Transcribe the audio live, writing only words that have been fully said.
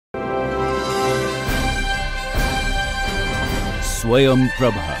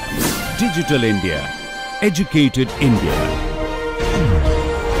SwayamPrabha. Digital India. Educated India.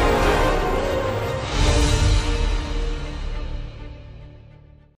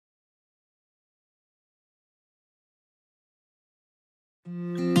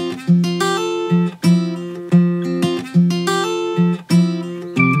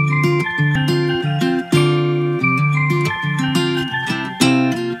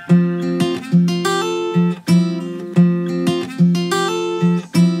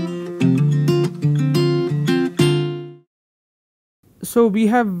 So we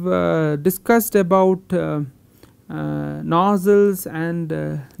have discussed about nozzles and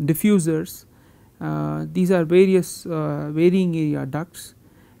diffusers. These are various varying area ducts,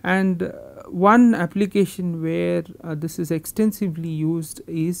 and one application where this is extensively used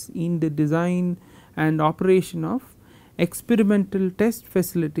is in the design and operation of experimental test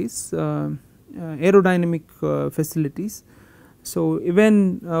facilities, aerodynamic facilities. So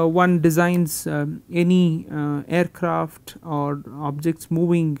when one designs any aircraft or objects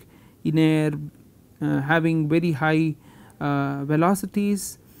moving in air having very high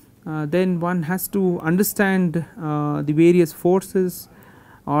velocities, then one has to understand the various forces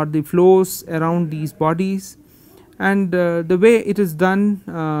or the flows around these bodies, and the way it is done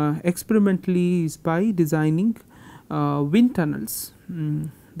experimentally is by designing wind tunnels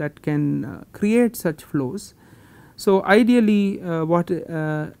that can create such flows. So ideally what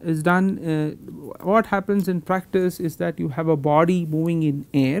is done, what happens in practice is that you have a body moving in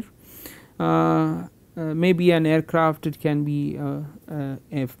air, maybe an aircraft, it can be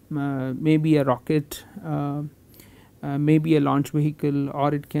maybe a rocket, maybe a launch vehicle,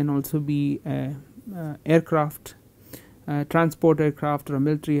 or it can also be a aircraft, transport aircraft or a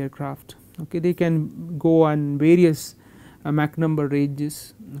military aircraft. Okay, they can go on various Mach number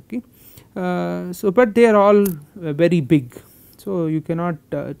ranges. Okay. So but they are all very big, so you cannot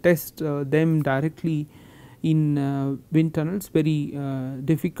test them directly in wind tunnels, very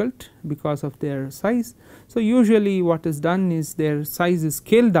difficult because of their size. So usually what is done is their size is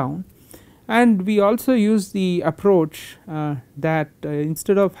scaled down, and we also use the approach that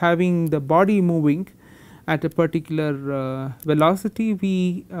instead of having the body moving at a particular velocity,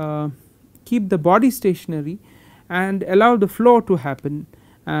 we keep the body stationary and allow the flow to happen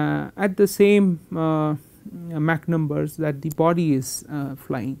at the same Mach numbers that the body is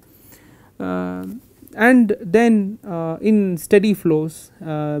flying, and then in steady flows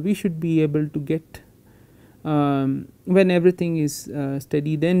we should be able to get, when everything is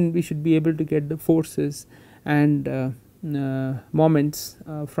steady, then we should be able to get the forces and moments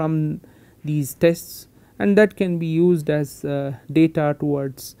from these tests, and that can be used as data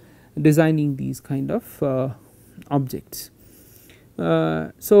towards designing these kind of objects.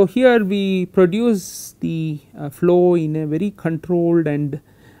 So here we produce the flow in a very controlled and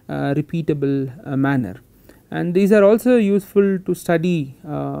repeatable manner, and these are also useful to study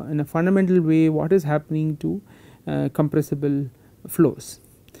in a fundamental way what is happening to compressible flows.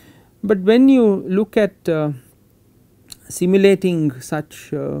 But when you look at simulating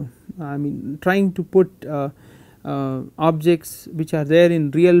such, I mean trying to put objects which are there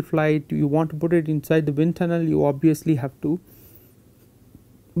in real flight, you want to put it inside the wind tunnel, you obviously have to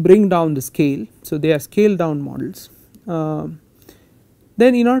bring down the scale. So they are scaled down models. Then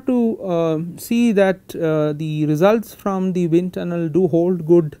in order to see that the results from the wind tunnel do hold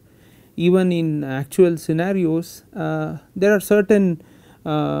good even in actual scenarios, there are certain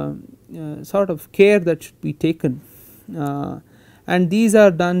sort of care that should be taken, and these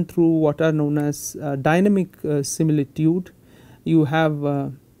are done through what are known as dynamic similitude. You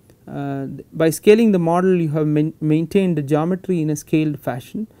have by scaling the model, you have maintained the geometry in a scaled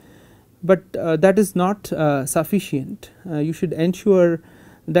fashion, but that is not sufficient. You should ensure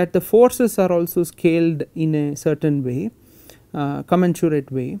that the forces are also scaled in a certain way,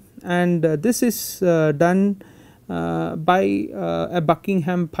 commensurate way, and this is done by a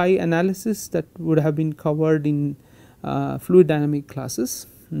Buckingham pi analysis that would have been covered in fluid dynamic classes.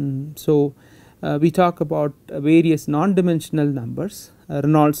 So we talk about various non-dimensional numbers,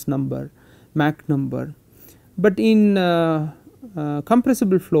 Reynolds number, Mach number, but in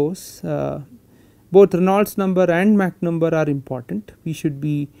compressible flows both Reynolds number and Mach number are important. We should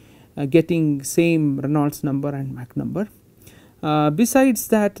be getting same Reynolds number and Mach number. Besides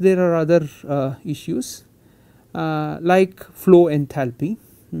that, there are other issues like flow enthalpy.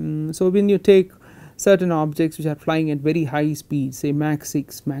 So when you take certain objects which are flying at very high speed, say Mach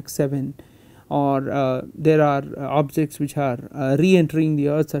 6, Mach 7, or there are objects which are re-entering the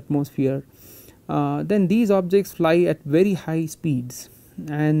Earth's atmosphere, then these objects fly at very high speeds,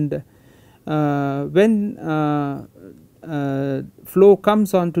 and when flow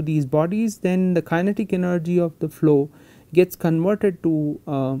comes onto these bodies, then the kinetic energy of the flow gets converted to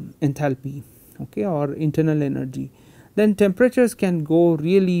enthalpy, okay, or internal energy. Then temperatures can go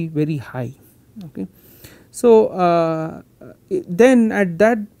really very high, okay. So then at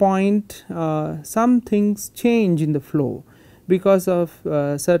that point some things change in the flow because of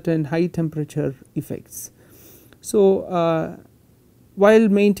certain high temperature effects. So while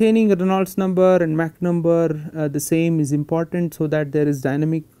maintaining Reynolds number and Mach number the same is important, so that there is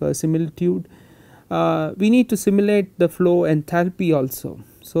dynamic similitude, we need to simulate the flow enthalpy also,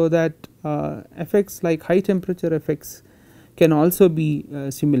 so that effects like high temperature effects can also be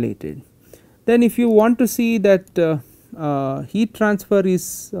simulated. Then if you want to see that heat transfer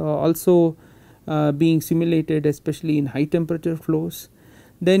is also being simulated, especially in high temperature flows,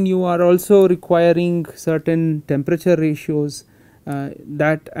 then you are also requiring certain temperature ratios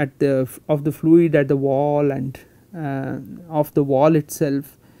that at the of the fluid at the wall and of the wall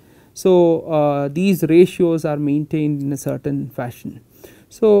itself. So these ratios are maintained in a certain fashion.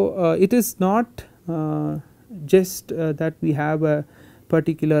 So it is not just that we have a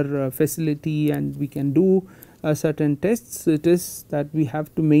particular facility and we can do certain tests. It is that we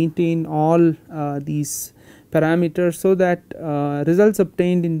have to maintain all these parameters, so that results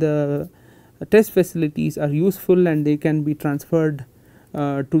obtained in the test facilities are useful and they can be transferred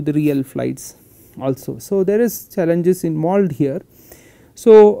to the real flights also. So there is challenges involved here.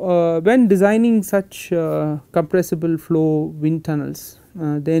 So when designing such compressible flow wind tunnels,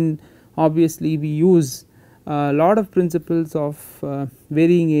 then obviously we use a lot of principles of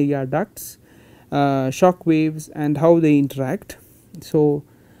varying area ducts, shock waves, and how they interact. So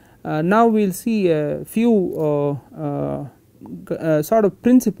now we will see a few sort of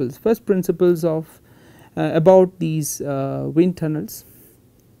principles, first principles of about these wind tunnels.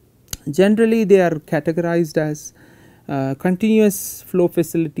 Generally they are categorized as continuous flow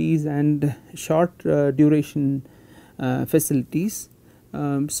facilities and short duration facilities.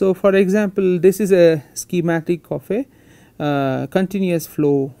 So for example, this is a schematic of a continuous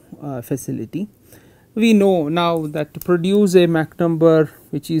flow facility. We know now that to produce a Mach number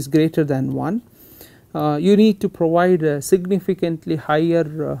which is greater than 1, you need to provide a significantly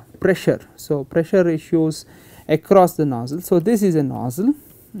higher pressure. So pressure ratios across the nozzle. So this is a nozzle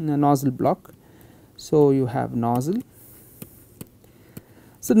block. So you have nozzle.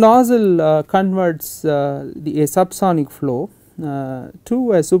 So nozzle converts a subsonic flow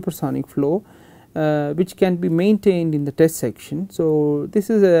to a supersonic flow, which can be maintained in the test section. So this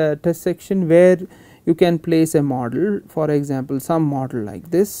is a test section where you can place a model. For example, some model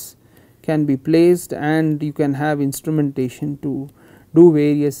like this can be placed and you can have instrumentation to do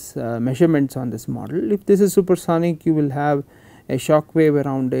various measurements on this model. If this is supersonic, you will have a shock wave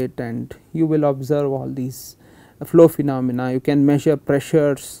around it and you will observe all these flow phenomena. You can measure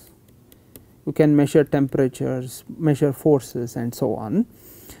pressures, you can measure temperatures, measure forces, and so on.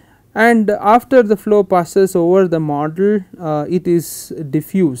 And after the flow passes over the model, it is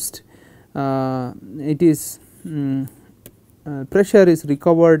diffused. It is pressure is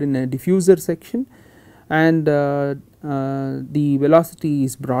recovered in a diffuser section, and the velocity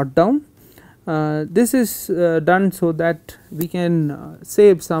is brought down. This is done so that we can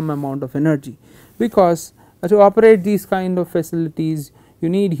save some amount of energy, because to operate these kind of facilities you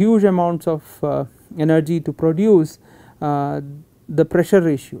need huge amounts of energy to produce the pressure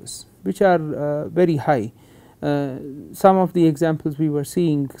ratios, which are very high. Some of the examples we were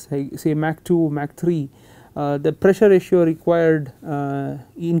seeing, say Mach 2, Mach 3, the pressure ratio required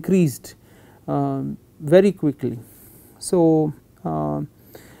increased very quickly. So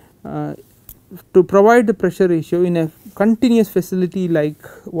to provide the pressure ratio in a continuous facility like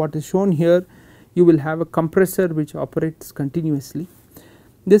what is shown here, you will have a compressor which operates continuously.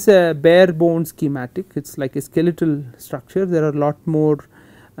 This is a bare bone schematic. It is like a skeletal structure. There are a lot more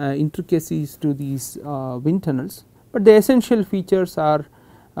intricacies to these wind tunnels, but the essential features are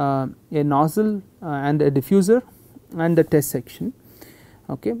a nozzle and a diffuser and the test section.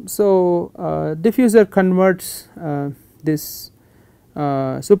 Okay. So diffuser converts this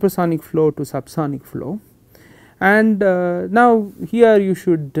supersonic flow to subsonic flow, and now here you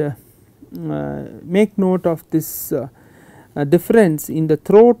should make note of this difference in the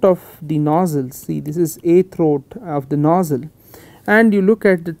throat of the nozzle. See, this is a throat of the nozzle, and you look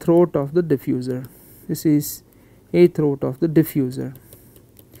at the throat of the diffuser. This is a throat of the diffuser,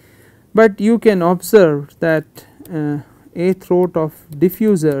 but you can observe that a throat of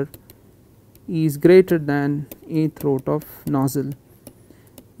diffuser is greater than a throat of nozzle.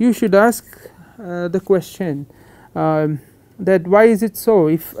 You should ask the question that why is it so?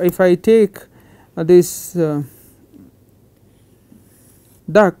 If I take this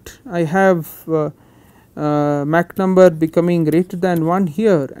duct I have Mach number becoming greater than 1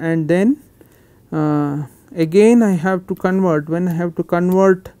 here, and then again I have to convert, when I have to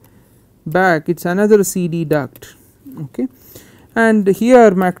convert back it is another CD duct, okay, and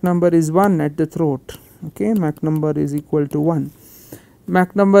here Mach number is 1 at the throat, okay, Mach number is equal to 1,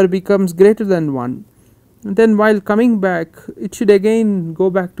 Mach number becomes greater than 1, and then while coming back it should again go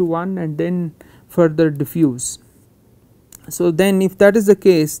back to 1 and then further diffuse. So then if that is the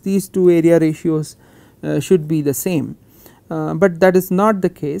case, these two area ratios should be the same, but that is not the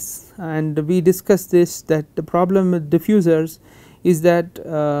case, and we discussed this, that the problem with diffusers is that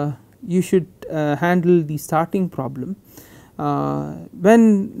you should handle the starting problem.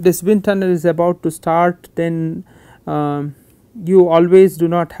 When this wind tunnel is about to start, then you always do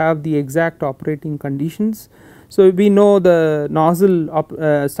not have the exact operating conditions. So we know the nozzle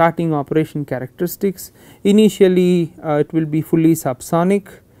starting operation characteristics. Initially it will be fully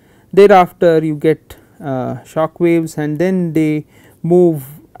subsonic, thereafter you get shock waves, and then they move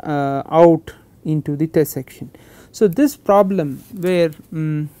out into the test section. So this problem where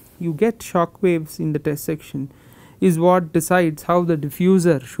you get shock waves in the test section is what decides how the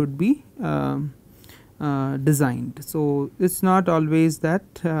diffuser should be designed. So it is not always that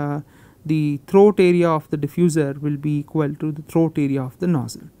the throat area of the diffuser will be equal to the throat area of the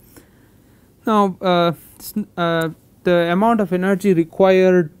nozzle. Now the amount of energy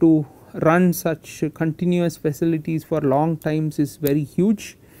required to run such continuous facilities for long times is very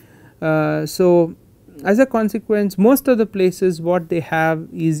huge. So as a consequence, most of the places what they have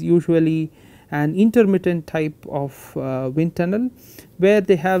is usually an intermittent type of wind tunnel, where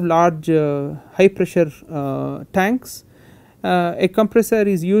they have large high pressure tanks. A compressor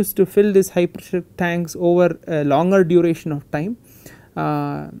is used to fill these high pressure tanks over a longer duration of time.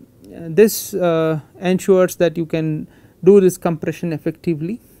 This ensures that you can do this compression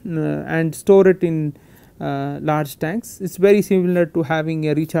effectively and store it in large tanks. It is very similar to having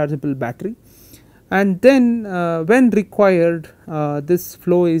a rechargeable battery, and then when required this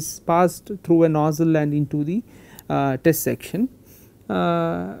flow is passed through a nozzle and into the test section.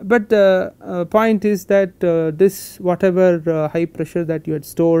 But the point is that this whatever high pressure that you had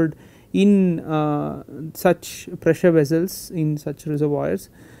stored in such pressure vessels, in such reservoirs,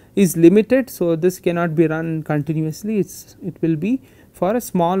 is limited. So this cannot be run continuously, it will be for a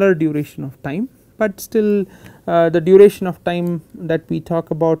smaller duration of time, but still the duration of time that we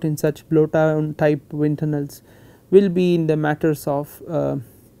talk about in such blowdown type wind tunnels will be in the matters of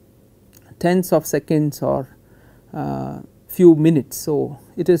tens of seconds or few minutes. So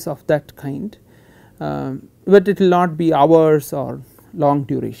it is of that kind, but it will not be hours or long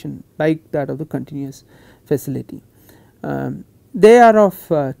duration like that of the continuous facility. They are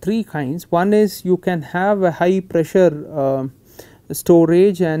of three kinds. One is you can have a high pressure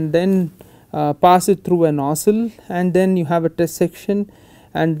storage and then pass it through a nozzle, and then you have a test section,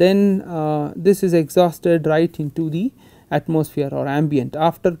 and then this is exhausted right into the atmosphere or ambient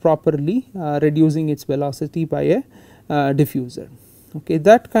after properly reducing its velocity by a diffuser. Okay,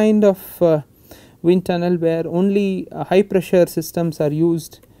 that kind of wind tunnel where only high pressure systems are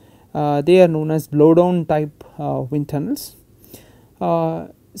used, they are known as blowdown type wind tunnels.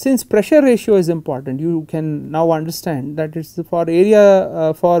 Since pressure ratio is important, you can now understand that it is for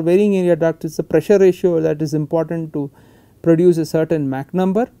area for varying area duct, it is the pressure ratio that is important to produce a certain Mach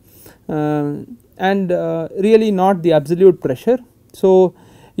number, and really not the absolute pressure. So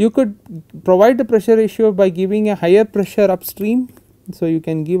you could provide the pressure ratio by giving a higher pressure upstream. So you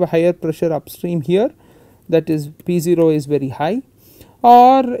can give a higher pressure upstream here, that is P0 is very high,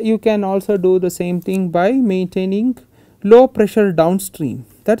 or you can also do the same thing by maintaining low pressure downstream.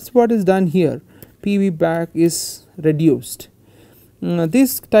 That is what is done here, PV back is reduced.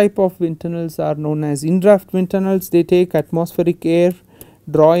 This type of wind tunnels are known as in-draft wind tunnels. They take atmospheric air,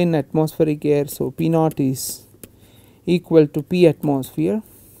 draw in atmospheric air, so P0 is equal to P atmosphere,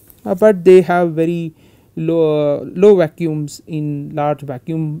 but they have very low vacuums in large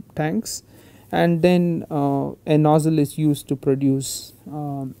vacuum tanks, and then a nozzle is used to produce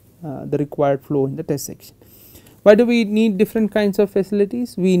the required flow in the test section. Why do we need different kinds of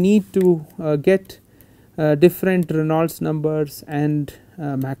facilities? We need to get different Reynolds numbers and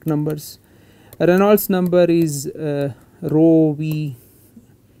Mach numbers. A Reynolds number is rho v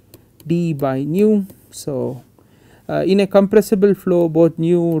d by nu. So in a compressible flow, both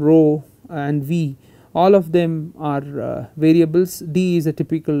nu, rho and v, all of them are variables. D is a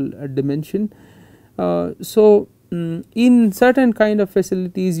typical dimension. So in certain kind of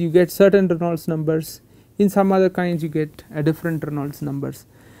facilities you get certain Reynolds numbers, in some other kinds you get a different Reynolds numbers.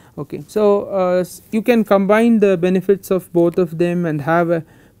 Okay. So, you can combine the benefits of both of them and have a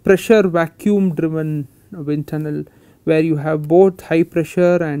pressure vacuum driven wind tunnel where you have both high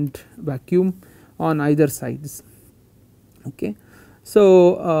pressure and vacuum on either sides. Okay.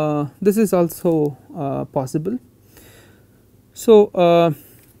 So, this is also possible. So,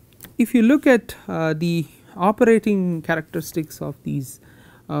 if you look at the operating characteristics of these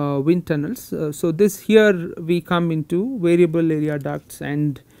wind tunnels, so this here we come into variable area ducts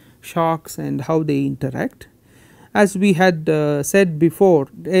and shocks and how they interact. As we had said before,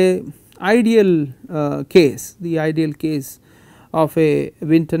 a ideal case, the ideal case of a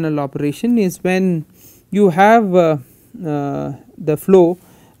wind tunnel operation is when you have the flow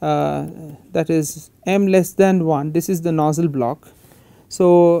that is m less than 1, this is the nozzle block.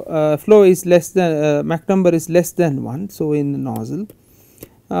 So, flow is less than Mach number is less than 1, so in the nozzle,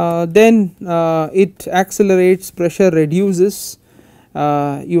 then it accelerates, pressure reduces,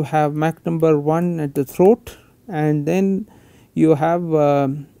 you have Mach number 1 at the throat, and then you have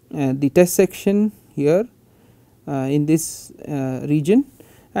the test section here in this region,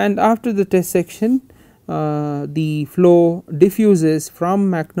 and after the test section the flow diffuses from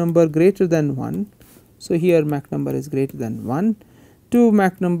Mach number greater than 1. So, here Mach number is greater than 1 to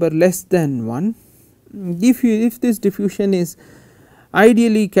Mach number less than 1. If this diffusion is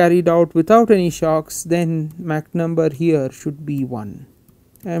ideally carried out without any shocks, then Mach number here should be 1,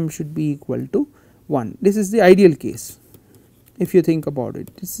 m should be equal to 1. This is the ideal case. If you think about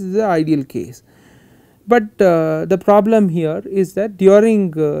it, this is the ideal case. But the problem here is that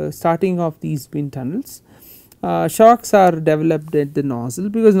during starting of these wind tunnels, shocks are developed at the nozzle,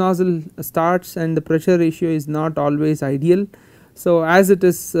 because nozzle starts and the pressure ratio is not always ideal. So, as it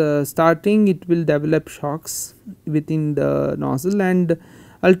is starting, it will develop shocks within the nozzle, and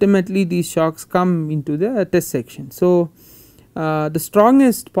ultimately these shocks come into the test section. So, the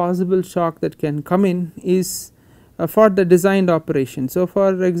strongest possible shock that can come in is for the designed operation. So,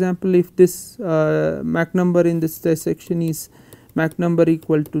 for example, if this Mach number in this test section is Mach number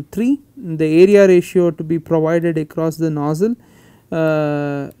equal to 3, the area ratio to be provided across the nozzle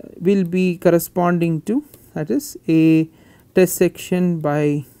will be corresponding to, that is, a test section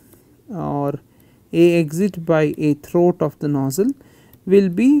by or a exit by a throat of the nozzle will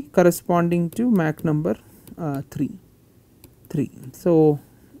be corresponding to Mach number 3. So,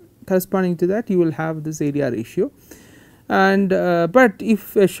 corresponding to that you will have this area ratio, and but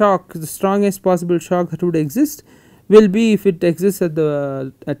if a shock, the strongest possible shock that would exist will be if it exists at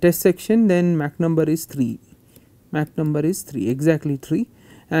the test section, then Mach number is 3, Mach number is 3, exactly 3,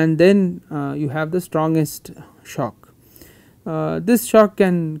 and then you have the strongest shock. This shock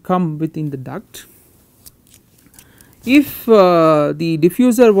can come within the duct. If the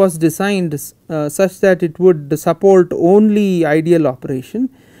diffuser was designed such that it would support only ideal operation,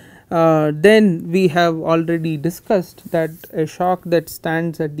 then we have already discussed that a shock that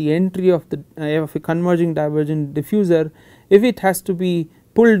stands at the entry of the of a converging divergent diffuser, if it has to be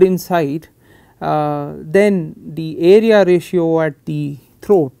pulled inside, then the area ratio at the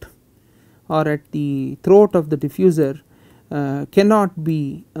throat or at the throat of the diffuser cannot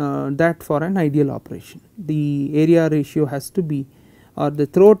be that for an ideal operation. The area ratio has to be, or the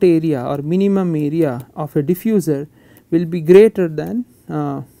throat area or minimum area of a diffuser will be greater than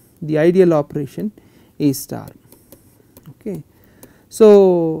the ideal operation A star. Okay.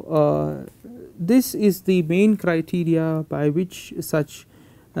 So, this is the main criteria by which such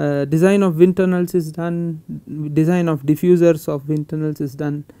design of wind tunnels is done, design of diffusers of wind tunnels is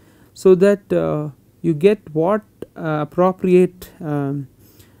done, so that you get what appropriate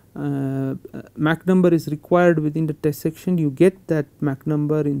Mach number is required within the test section, you get that Mach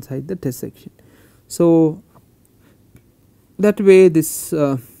number inside the test section. So, that way this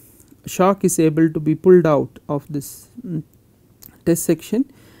shock is able to be pulled out of this test section.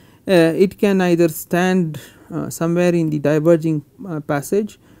 It can either stand somewhere in the diverging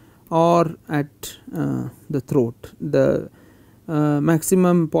passage or at the throat. The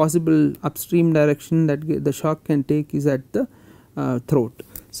maximum possible upstream direction that the shock can take is at the throat.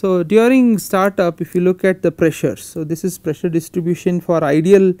 So, during startup, if you look at the pressures, so this is pressure distribution for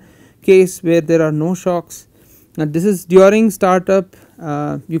ideal case where there are no shocks, and this is during startup.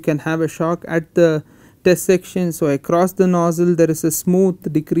 You can have a shock at the test section. So, across the nozzle there is a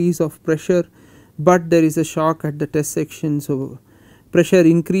smooth decrease of pressure, but there is a shock at the test section. So, pressure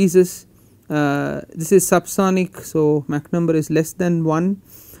increases, this is subsonic, so Mach number is less than 1.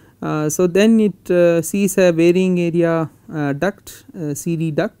 So, then it sees a varying area duct,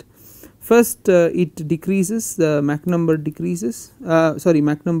 CD duct. First it decreases, the Mach number decreases,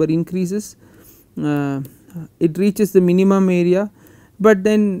 Mach number increases, it reaches the minimum area, but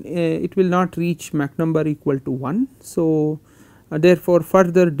then it will not reach Mach number equal to 1. So, therefore,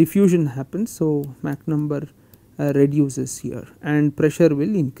 further diffusion happens. So, Mach number reduces here and pressure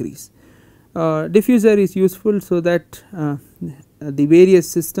will increase. Diffuser is useful so that the various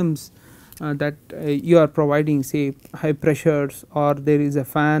systems that you are providing, say high pressures or there is a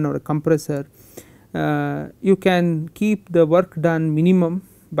fan or a compressor, you can keep the work done minimum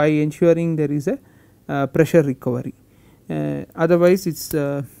by ensuring there is a pressure recovery. Otherwise, it is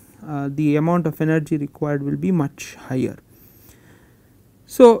the amount of energy required will be much higher.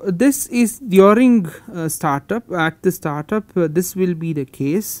 So, this is during startup. At the startup this will be the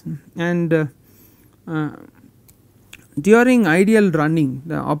case, and during ideal running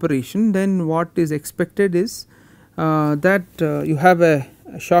the operation, then what is expected is that you have a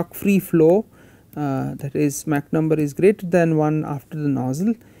shock free flow, that is Mach number is greater than 1 after the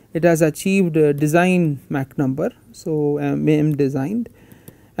nozzle. It has achieved design Mach number. So, M designed,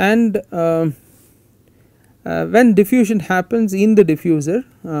 and when diffusion happens in the diffuser,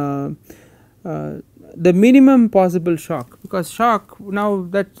 the minimum possible shock, because shock now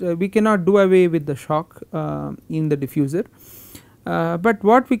that we cannot do away with the shock in the diffuser, but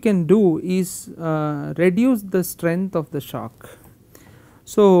what we can do is reduce the strength of the shock.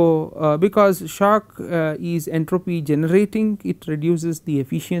 So, because shock is entropy generating, it reduces the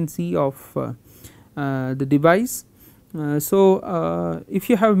efficiency of the device. So, if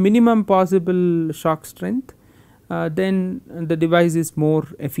you have minimum possible shock strength, then the device is more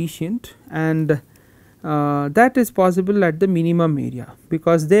efficient, and that is possible at the minimum area,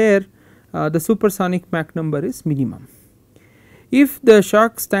 because there the supersonic Mach number is minimum. If the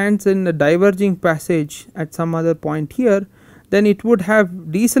shock stands in a diverging passage at some other point here, then it would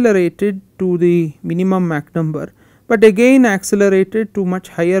have decelerated to the minimum Mach number, but again accelerated to much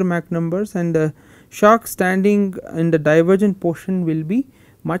higher Mach numbers, and the shock standing in the divergent portion will be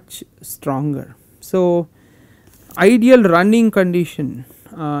much stronger. So, ideal running condition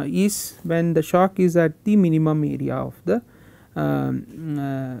is when the shock is at the minimum area of the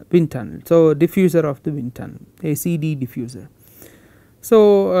wind tunnel. So, diffuser of the wind tunnel, a CD diffuser.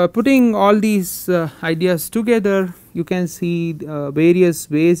 So, putting all these ideas together, you can see various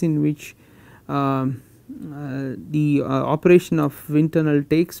ways in which the operation of wind tunnel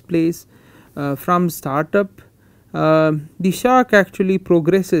takes place. From startup, the shock actually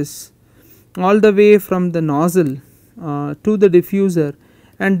progresses all the way from the nozzle to the diffuser,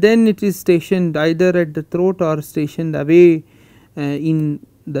 and then it is stationed either at the throat or stationed away in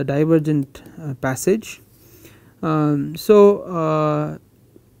the divergent passage. So,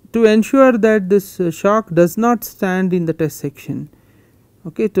 to ensure that this shock does not stand in the test section,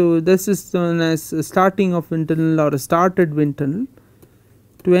 okay, so this is known as starting of wind tunnel or a started wind tunnel.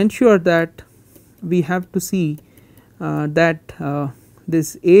 To ensure that, we have to see that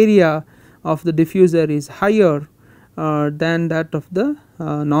this area of the diffuser is higher than that of the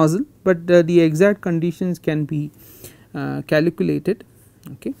nozzle, but the exact conditions can be calculated.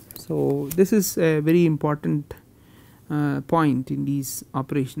 Okay. So, this is a very important point in these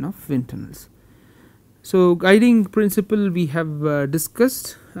operation of wind tunnels. So, guiding principle we have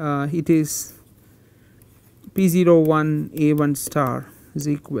discussed, it is P01 A1 star is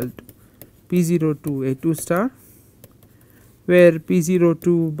equal to P02 A2 star, where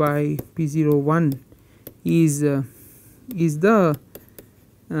P02 by P01 is the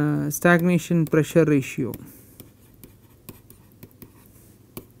stagnation pressure ratio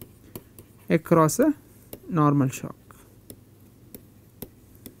across a normal shock.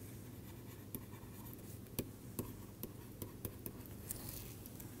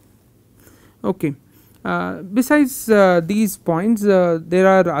 Okay. Besides these points, there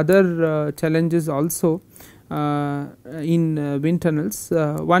are other challenges also in wind tunnels.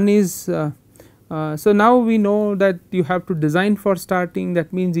 One is so now we know that you have to design for starting.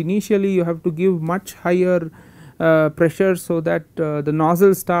 That means initially you have to give much higher pressure so that the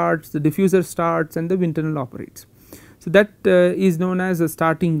nozzle starts, the diffuser starts, and the wind tunnel operates. So, that is known as a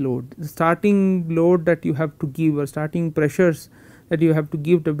starting load. The starting load that you have to give, or starting pressures that you have to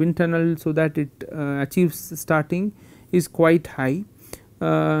give to wind tunnel so that it achieves starting is quite high.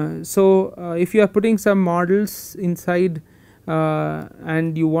 So, if you are putting some models inside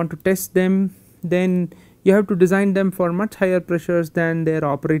and you want to test them, then you have to design them for much higher pressures than their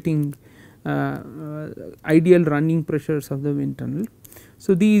operating ideal running pressures of the wind tunnel.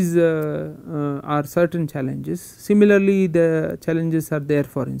 So, these are certain challenges. Similarly, the challenges are there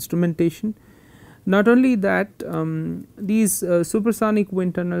for instrumentation. Not only that, these supersonic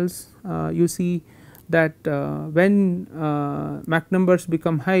wind tunnels, you see that when Mach numbers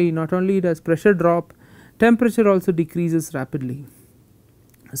become high, not only does pressure drop, temperature also decreases rapidly.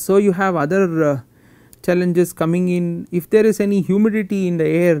 So, you have other challenges coming in. If there is any humidity in the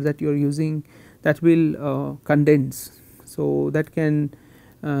air that you are using, that will condense. So, that can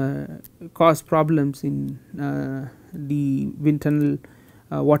cause problems in the wind tunnel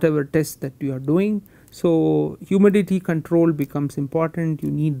whatever test that you are doing. So, humidity control becomes important, you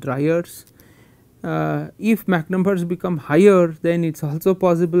need dryers. If Mach numbers become higher, then it is also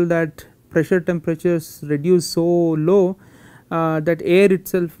possible that pressure temperatures reduce so low that air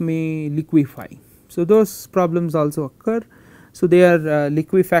itself may liquefy. So, those problems also occur. So, they are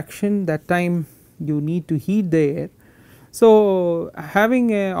liquefaction, that time you need to heat the air. So,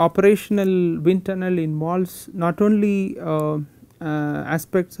 having a operational wind tunnel involves not only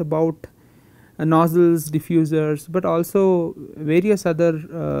aspects about nozzles, diffusers, but also various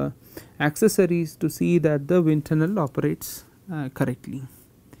other accessories to see that the wind tunnel operates correctly.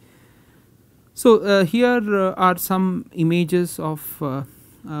 So, here are some images of a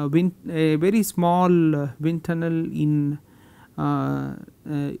very small wind tunnel in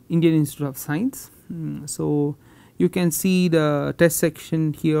Indian Institute of Science. So, you can see the test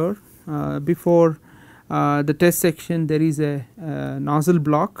section here. Before the test section, there is a nozzle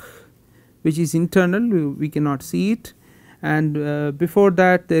block which is internal, we cannot see it, and before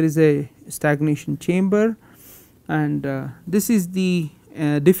that there is a stagnation chamber, and this is the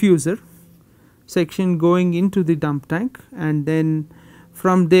diffuser section going into the dump tank, and then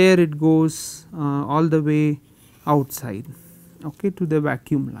from there it goes all the way outside, okay, to the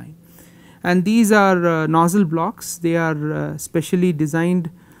vacuum line. And these are nozzle blocks, they are specially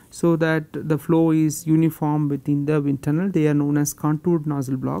designed so that the flow is uniform within the wind tunnel. They are known as contoured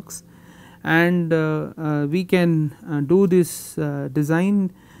nozzle blocks, and we can do this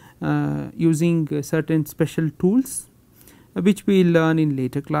design using certain special tools which we will learn in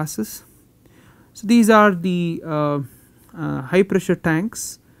later classes. So, these are the high pressure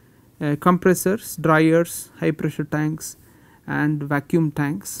tanks, compressors, dryers, high pressure tanks and vacuum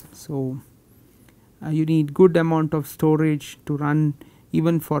tanks. So, you need good amount of storage to run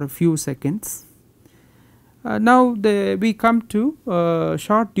even for a few seconds. Now, we come to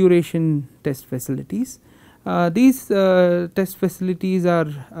short duration test facilities. These test facilities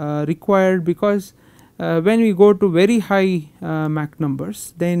are required because when we go to very high Mach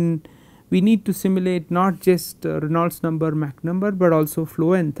numbers, then we need to simulate not just Reynolds number, Mach number, but also flow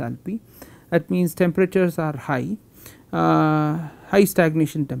enthalpy. That means temperatures are high, high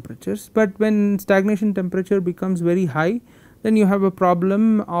stagnation temperatures, but when stagnation temperature becomes very high, then you have a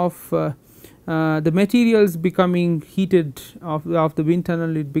problem of the materials becoming heated of the wind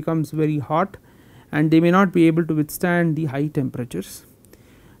tunnel. It becomes very hot and they may not be able to withstand the high temperatures.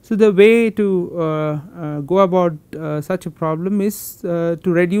 So, the way to go about such a problem is to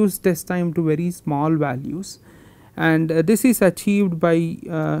reduce test time to very small values, and this is achieved by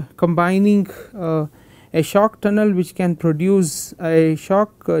combining a shock tunnel which can produce a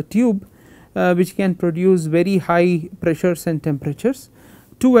shock tube which can produce very high pressures and temperatures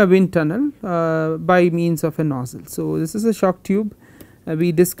to a wind tunnel by means of a nozzle. So, this is a shock tube.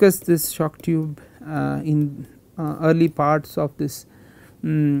 We discussed this shock tube in early parts of this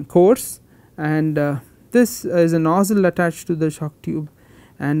course, and this is a nozzle attached to the shock tube,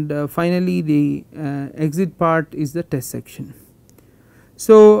 and finally the exit part is the test section.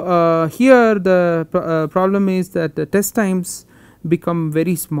 So, here the problem is that the test times become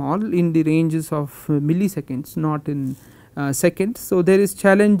very small in the ranges of milliseconds, not in seconds. So, there is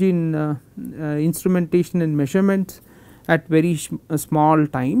challenge in instrumentation and measurements at very small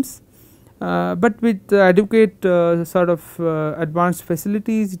times, but with adequate sort of advanced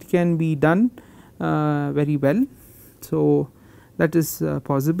facilities it can be done very well. So, that is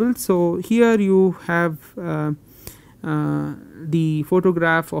possible. So, here you have the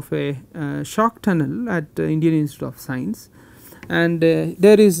photograph of a shock tunnel at Indian Institute of Science, and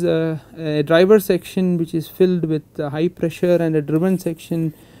there is a driver section which is filled with high pressure and a driven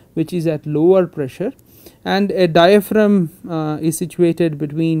section which is at lower pressure, and a diaphragm is situated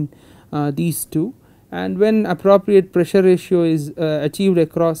between these two, and when appropriate pressure ratio is achieved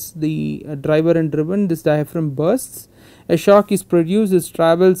across the driver and driven, this diaphragm bursts, a shock is produced, it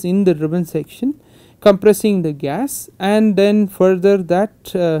travels in the driven section compressing the gas, and then further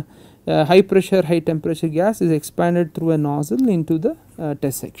that high pressure high temperature gas is expanded through a nozzle into the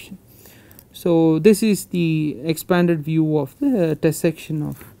test section. So, this is the expanded view of the test section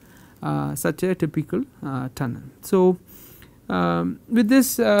of such a typical tunnel. So, with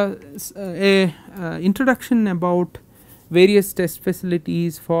this introduction about various test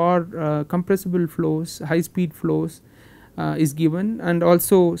facilities for compressible flows, high speed flows is given, and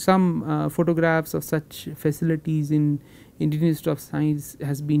also some photographs of such facilities in Indian Institute of Science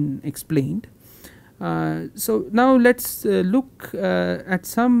has been explained. So now let us look at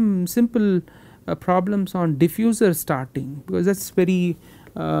some simple problems on diffuser starting, because that is very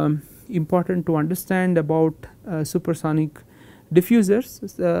important to understand about supersonic diffusers.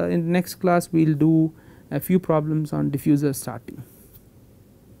 In the next class we will do a few problems on diffuser starting.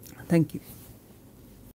 Thank you.